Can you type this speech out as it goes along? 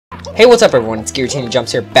Hey, what's up everyone, it's Giratina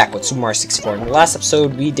Jumps here, back with Super Mario 64. In the last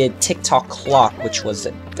episode, we did TikTok Clock, which was,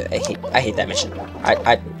 I hate that mission.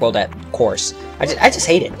 Well, that course. I just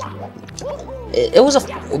hate it. It was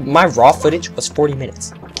my raw footage was 40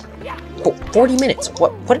 minutes. 40 minutes?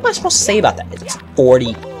 What am I supposed to say about that? It's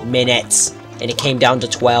 40 minutes, and it came down to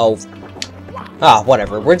 12. Ah,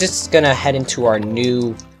 whatever. We're just gonna head into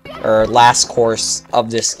our last course of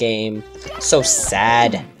this game. So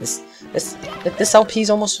sad. This LP is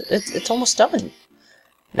almost done.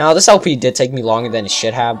 Now this LP did take me longer than it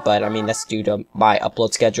should have, but I mean that's due to my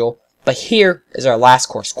upload schedule. But here is our last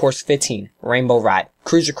course, course 15, Rainbow Ride,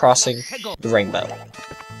 Cruiser Crossing the Rainbow.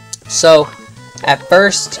 So at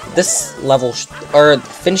first, this level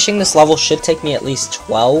finishing this level should take me at least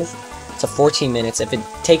 12 to 14 minutes. If it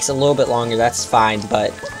takes a little bit longer, that's fine,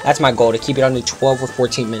 but that's my goal, to keep it under 12 or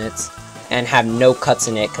 14 minutes and have no cuts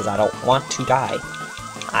in it because I don't want to die.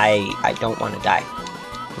 I don't want to die.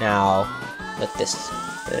 Now, let this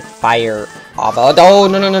fire off. Oh,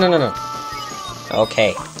 no.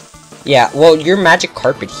 Okay. Yeah, well, your magic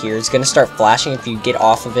carpet here is going to start flashing if you get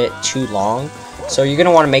off of it too long. So you're going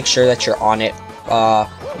to want to make sure that you're on it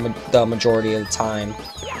the majority of the time.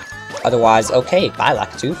 Otherwise, okay, bye,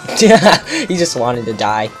 Lakitu. He just wanted to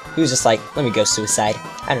die. He was just like, let me go suicide.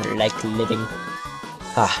 I don't like living.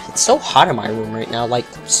 It's so hot in my room right now, like,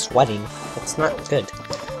 sweating. It's not good.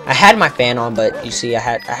 I had my fan on, but you see, I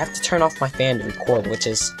have to turn off my fan to record, which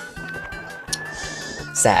is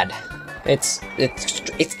sad. It's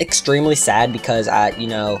extremely sad because you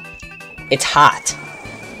know, it's hot.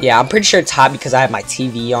 Yeah, I'm pretty sure it's hot because I have my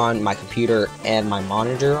TV on, my computer, and my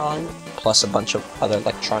monitor on, plus a bunch of other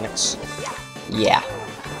electronics. Yeah.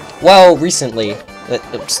 Well, recently,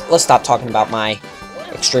 let's stop talking about my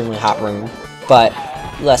extremely hot room, but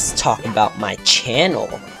let's talk about my channel.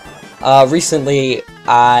 Recently,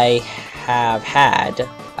 I have had,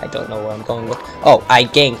 I don't know where I'm going with, oh, I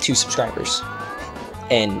gained 2 subscribers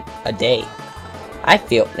in a day.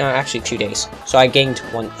 No, actually 2 days. So I gained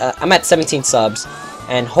 1, I'm at 17 subs,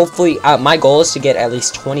 and hopefully, my goal is to get at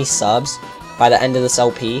least 20 subs by the end of this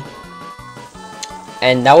LP.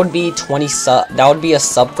 And that would be that would be a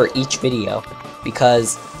sub for each video,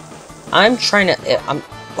 because I'm trying to,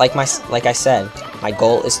 like I said, my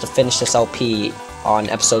goal is to finish this LP on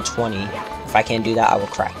episode 20. If I can't do that, I will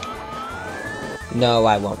cry. No,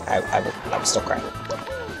 I won't. I will still cry.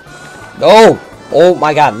 No! Oh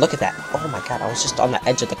my god, look at that. Oh my god, I was just on the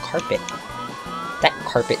edge of the carpet. That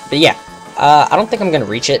carpet. But yeah, I don't think I'm gonna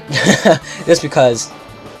reach it. Just because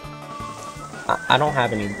I don't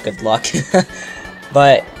have any good luck.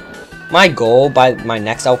 But my goal by my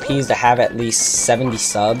next LP is to have at least 70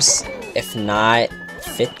 subs. If not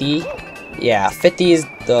 50. Yeah, 50 is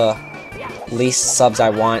the least subs I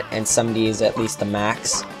want, and 70 is at least the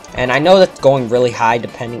max. And I know that's going really high,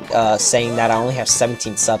 saying that I only have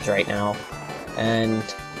 17 subs right now, and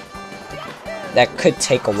that could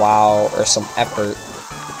take a while or some effort,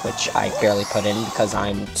 which I barely put in because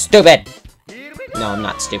I'm stupid. No, I'm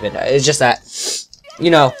not stupid. It's just that,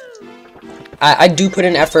 you know, I do put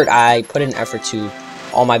in effort. I put in effort to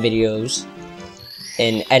all my videos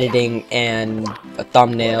in editing and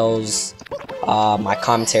thumbnails, my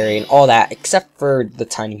commentary and all that, except for the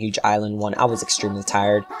Tiny Huge Island one. I was extremely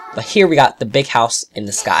tired. But here we got the big house in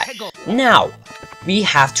the sky. Now we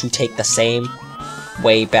have to take the same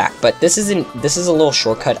way back, but this is a little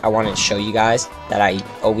shortcut I wanted to show you guys that I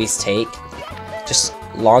always take. Just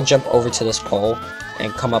long jump over to this pole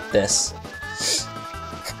and come up this.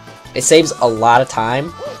 It saves a lot of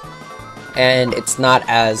time, and it's not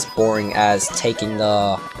as boring as taking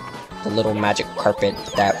the little magic carpet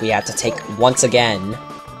that we had to take once again.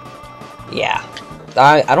 Yeah,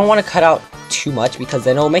 I don't want to cut out too much because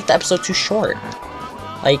then it'll make the episode too short.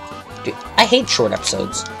 Like, dude, I hate short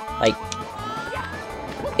episodes. Like,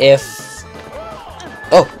 if...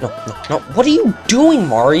 Oh, no. What are you doing,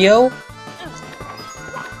 Mario?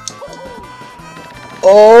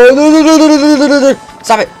 Oh, no.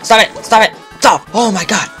 Stop it. Stop. Oh my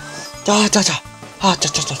god.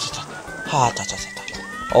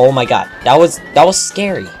 Oh my god, that was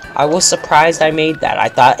scary. I was surprised I made that. I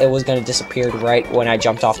thought it was gonna disappear right when I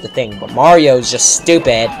jumped off the thing, but Mario's just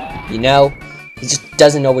stupid, you know? He just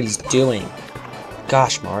doesn't know what he's doing.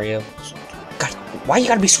 Gosh, Mario. God, why you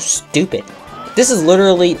gotta be so stupid? This is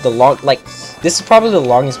literally this is probably the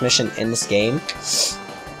longest mission in this game.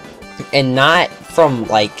 And not from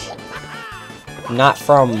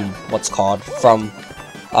what's called, from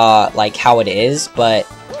like how it is, but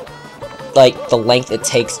like the length it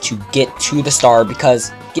takes to get to the star,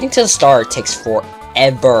 because getting to the star takes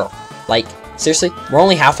forever. Like, seriously, we're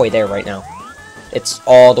only halfway there right now. It's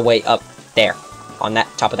all the way up there. on that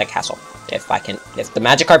top of that castle. If the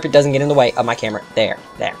magic carpet doesn't get in the way of my camera. There.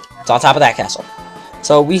 It's on top of that castle.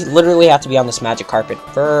 So we literally have to be on this magic carpet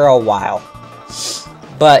for a while.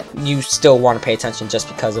 But you still want to pay attention just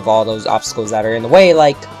because of all those obstacles that are in the way,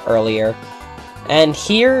 like earlier. And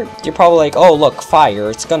here, you're probably like, oh look, fire,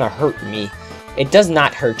 it's gonna hurt me. It does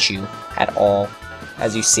not hurt you at all.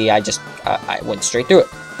 As you see, I went straight through it.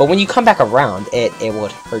 But when you come back around, it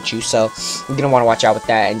would hurt you, so you're gonna want to watch out with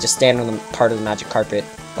that and just stand on the part of the magic carpet,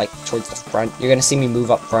 like towards the front. You're gonna see me move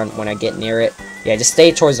up front when I get near it. Yeah, just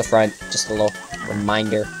stay towards the front. Just a little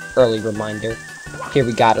reminder, early reminder. Here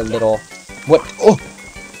we got a little, what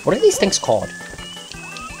are these things called?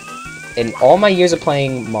 In all my years of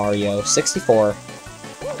playing Mario 64,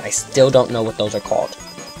 I still don't know what those are called.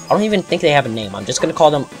 I don't even think they have a name. I'm just gonna call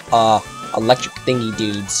them, electric thingy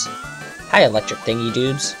dudes. Hi, electric thingy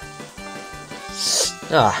dudes.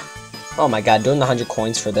 Oh my god, doing the 100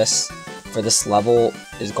 coins for this level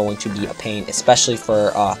is going to be a pain, especially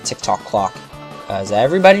for TikTok clock, because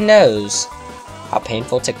everybody knows how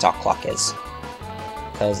painful TikTok clock is.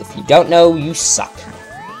 Because if you don't know, you suck,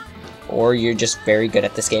 or you're just very good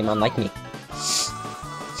at this game, unlike me.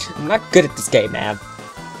 I'm not good at this game, man.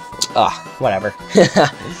 Whatever.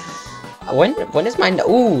 When is my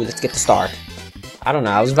ooh? Let's get the star. I don't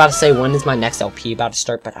know. I was about to say when is my next LP about to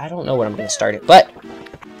start, but I don't know when I'm going to start it. But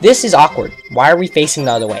this is awkward. Why are we facing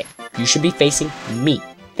the other way? You should be facing me.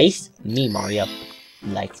 Face me, Mario.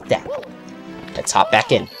 Like that. Let's hop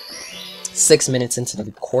back in. 6 minutes into the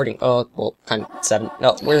recording. Oh, well, kind of 7.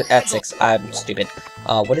 No, we're at 6. I'm stupid.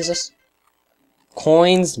 What is this?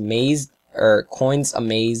 Coins amazed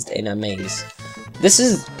in a maze. This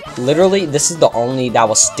is the only that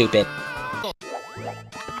was stupid.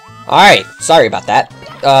 Alright, sorry about that.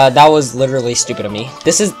 That was literally stupid of me.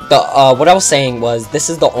 This is the, what I was saying was, this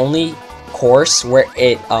is the only course where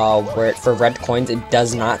for red coins, it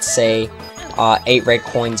does not say, 8 red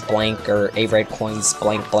coins blank, or 8 red coins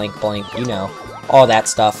blank, blank, blank, you know, all that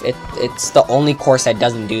stuff. It's the only course that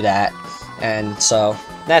doesn't do that, and so,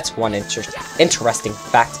 that's one interesting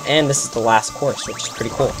fact, and this is the last course, which is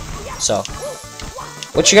pretty cool. So,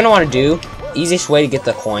 what you're gonna want to do, easiest way to get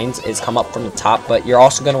the coins is come up from the top, but you're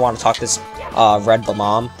also going to want to talk to this Red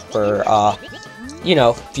Mom for, you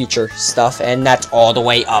know, future stuff, and that's all the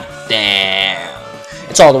way up there.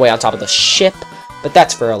 It's all the way on top of the ship, but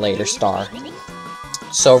that's for a later star.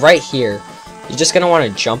 So right here, you're just going to want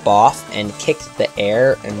to jump off and kick the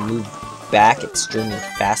air and move back extremely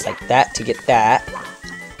fast like that to get that,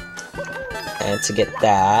 and to get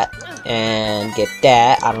that, and get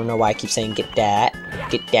that. I don't know why I keep saying get that.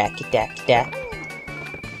 Get that, get that, get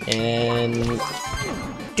that. And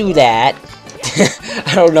do that.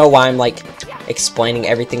 I don't know why I'm like explaining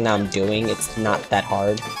everything that I'm doing. It's not that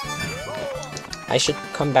hard. I should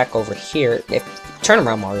come back over here. Turn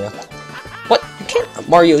around, Mario. What? You can't,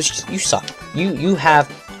 Mario, you suck. You have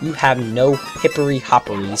no hippery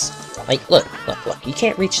hopperies. Like, look. You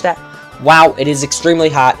can't reach that. Wow, it is extremely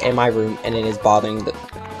hot in my room, and it is bothering the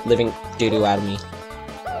living doo-doo out of me.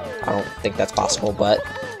 I don't think that's possible, but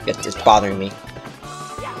it's bothering me.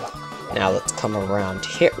 Now let's come around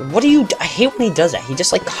here. What do you do? I hate when he does that. He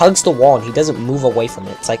just like hugs the wall and he doesn't move away from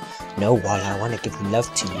it. It's like, no, wall, I want to give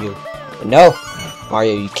love to you. But no,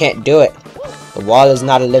 Mario, you can't do it. The wall is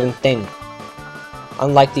not a living thing.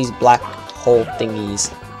 Unlike these black hole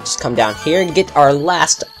thingies. Just come down here and get our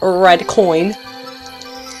last red coin.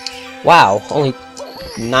 Wow, only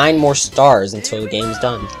 9 more stars until the game's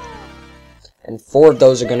done. And 4 of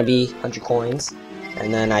those are going to be 100 coins.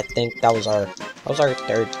 And then I think that was our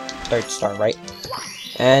third star, right?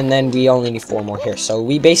 And then we only need 4 more here. So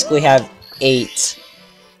we basically have 8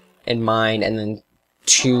 in mind, and then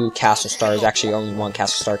 2 castle stars. Actually, only 1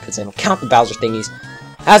 castle star because they don't count the Bowser thingies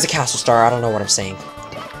as a castle star. I don't know what I'm saying.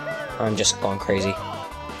 I'm just going crazy.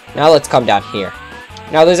 Now let's come down here.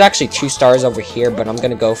 Now there's actually 2 stars over here, but I'm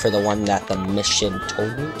gonna go for the one that the mission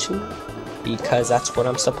told me to, because that's what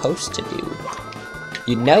I'm supposed to do.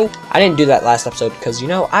 You know, I didn't do that last episode because, you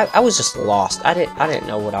know, I was just lost. I didn't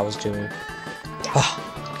know what I was doing.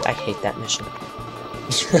 Oh, I hate that mission.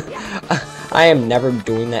 I am never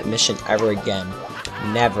doing that mission ever again.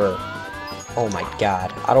 Never. Oh my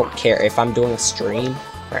god. I don't care if I'm doing a stream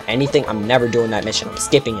or anything. I'm never doing that mission. I'm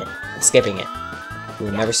skipping it. I'm skipping it. You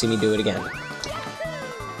will never see me do it again.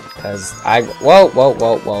 Because whoa.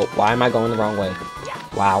 Why am I going the wrong way?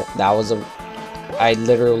 Wow, that was I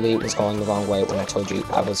literally was going the wrong way when I told you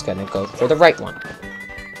I was gonna go for the right one.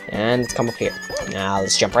 And let's come up here. Now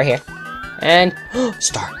let's jump right here. And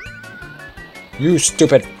star. You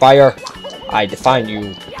stupid fire. I define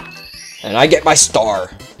you. And I get my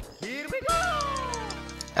star.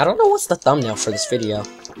 I don't know what's the thumbnail for this video.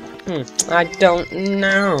 I don't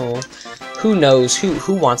know. Who knows?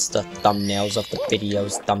 Who wants the thumbnails of the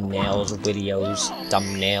videos? Thumbnails.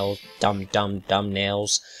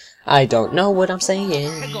 I don't know what I'm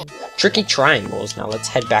saying. Tricky triangles. Now let's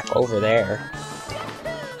head back over there.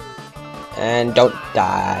 And don't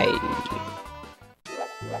die.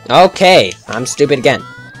 Okay, I'm stupid again.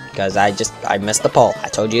 Because I missed the pole. I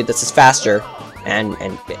told you this is faster. And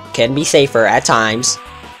it can be safer at times.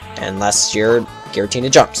 Unless you're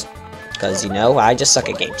Giratina jumps. Because, you know, I just suck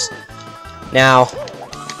at games. Now,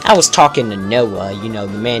 I was talking to Noah, you know,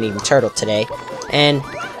 the man-eating turtle today, and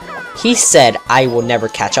he said I will never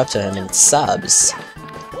catch up to him in subs.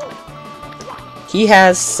 He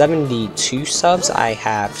has 72 subs, I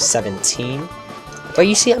have 17. But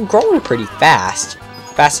you see, I'm growing pretty fast.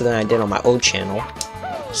 Faster than I did on my old channel.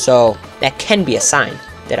 So, that can be a sign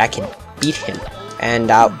that I can beat him. And,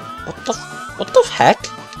 what the heck?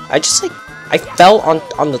 I just, like, I fell on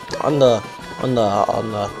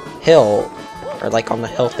the hill, or like on the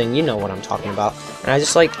hill thing, you know what I'm talking about, and I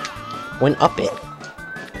just like went up it.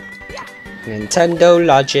 Nintendo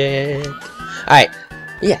logic. Alright,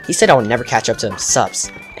 yeah, he said I would never catch up to him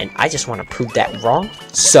subs, and I just want to prove that wrong.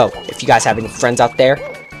 So, if you guys have any friends out there,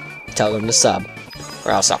 tell them to sub,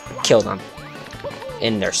 or else I'll kill them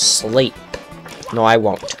in their sleep. No, I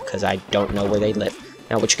won't, because I don't know where they live.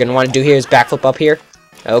 Now, what you're going to want to do here is backflip up here.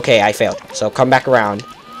 Okay, I failed. So come back around.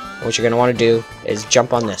 What you're going to want to do is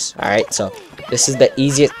jump on this. Alright, so this is the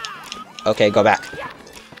easiest... Okay, go back.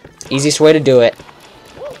 Easiest way to do it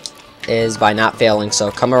is by not failing.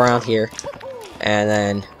 So come around here. And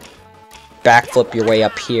then backflip your way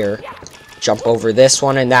up here. Jump over this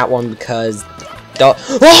one and that one because...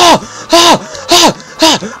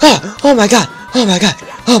 Oh my god! Oh my god!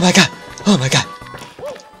 Oh my god! Oh my god!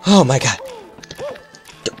 Oh my god!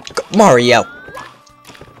 Mario!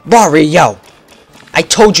 Mario! I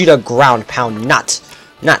told you to ground pound, not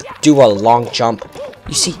do a long jump.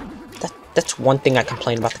 You see, that's one thing I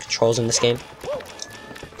complain about the controls in this game.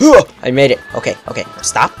 I made it. Okay,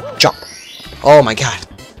 stop, jump. Oh my god.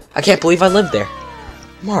 I can't believe I lived there.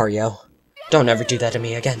 Mario, don't ever do that to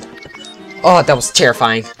me again. Oh, that was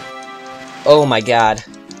terrifying. Oh my god.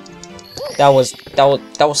 That was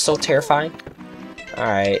so terrifying.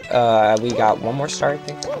 Alright, we got one more star, I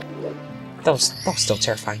think. That was still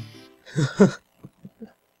terrifying.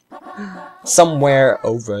 Somewhere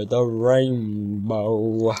over the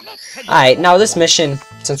rainbow. Alright, now this mission,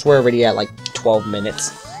 since we're already at like 12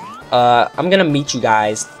 minutes, I'm gonna meet you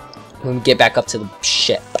guys when we get back up to the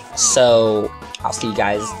ship. So, I'll see you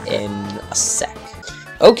guys in a sec.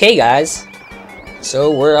 Okay, guys. So,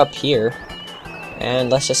 we're up here. And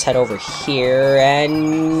let's just head over here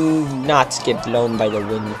and not get blown by the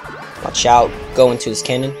wind. Watch out. Go into this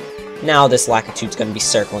cannon. Now this Lakitude's gonna be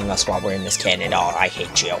circling us while we're in this cannon. Oh, I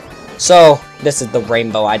hate you. So, this is the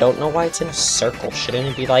rainbow. I don't know why it's in a circle. Shouldn't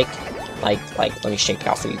it be like, let me shake it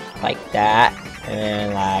out for you. Like that,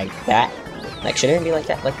 and like that. Like, shouldn't it be like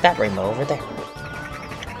that? Like that rainbow over there.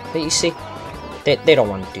 But you see, they don't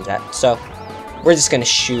want to do that. So, we're just gonna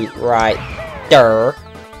shoot right there.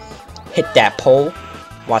 Hit that pole.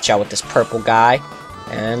 Watch out with this purple guy.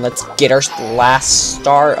 And let's get our last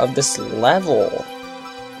star of this level.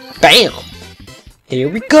 Bam! Here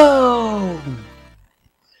we go!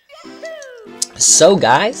 So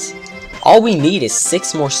guys, all we need is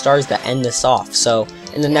 6 more stars to end this off. So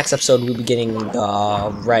in the next episode we'll be getting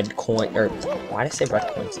the red coin, or why did I say red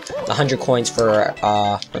coins? The 100 coins for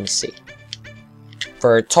let me see.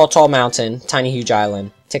 For Tall Mountain, Tiny Huge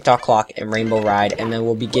Island, TikTok Clock, and Rainbow Ride, and then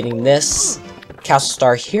we'll be getting this Castle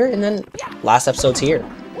Star here, and then last episode's here.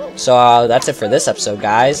 So that's it for this episode,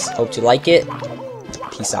 guys. Hope you like it.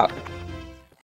 Peace out.